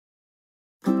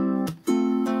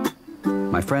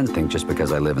My friends think just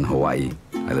because I live in Hawaii,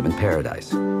 I live in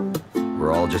paradise.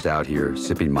 We're all just out here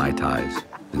sipping Mai Tais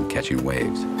and catching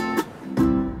waves.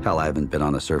 Hell, I haven't been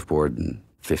on a surfboard in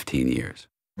 15 years.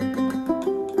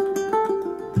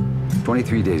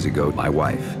 23 days ago, my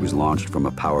wife was launched from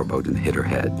a powerboat and hit her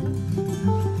head.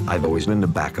 I've always been the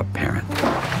backup parent.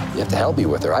 You have to help me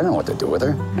with her. I don't know what to do with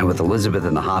her. And with Elizabeth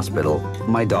in the hospital,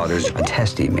 my daughters are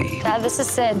testing me. Dad, this is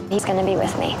Sid. He's gonna be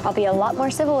with me. I'll be a lot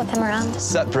more civil with him around.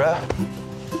 Sup, bruh?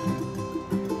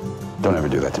 Don't ever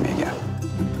do that to me again.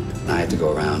 I have to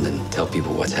go around and tell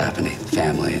people what's happening,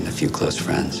 family and a few close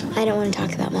friends. I don't want to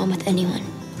talk about Mom with anyone.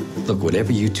 Look,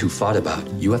 whatever you two fought about,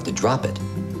 you have to drop it.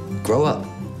 Grow up.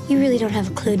 You really don't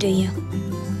have a clue, do you?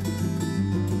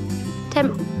 Dad,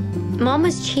 Mom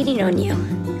was cheating on you.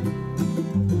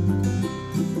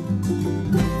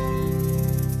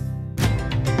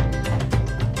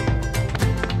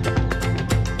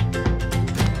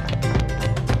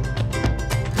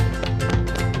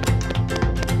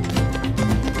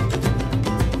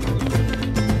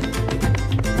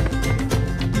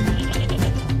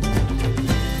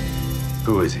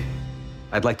 Who is he?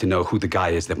 I'd like to know who the guy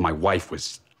is that my wife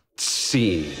was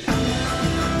seeing.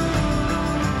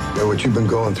 Yeah, what you've been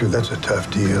going through, that's a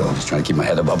tough deal. I'm just trying to keep my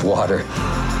head above water.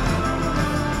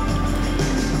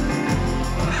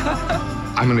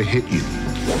 I'm gonna hit you.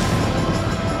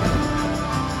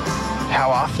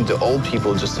 How often do old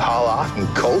people just haul off and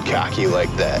cold cock you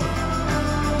like that?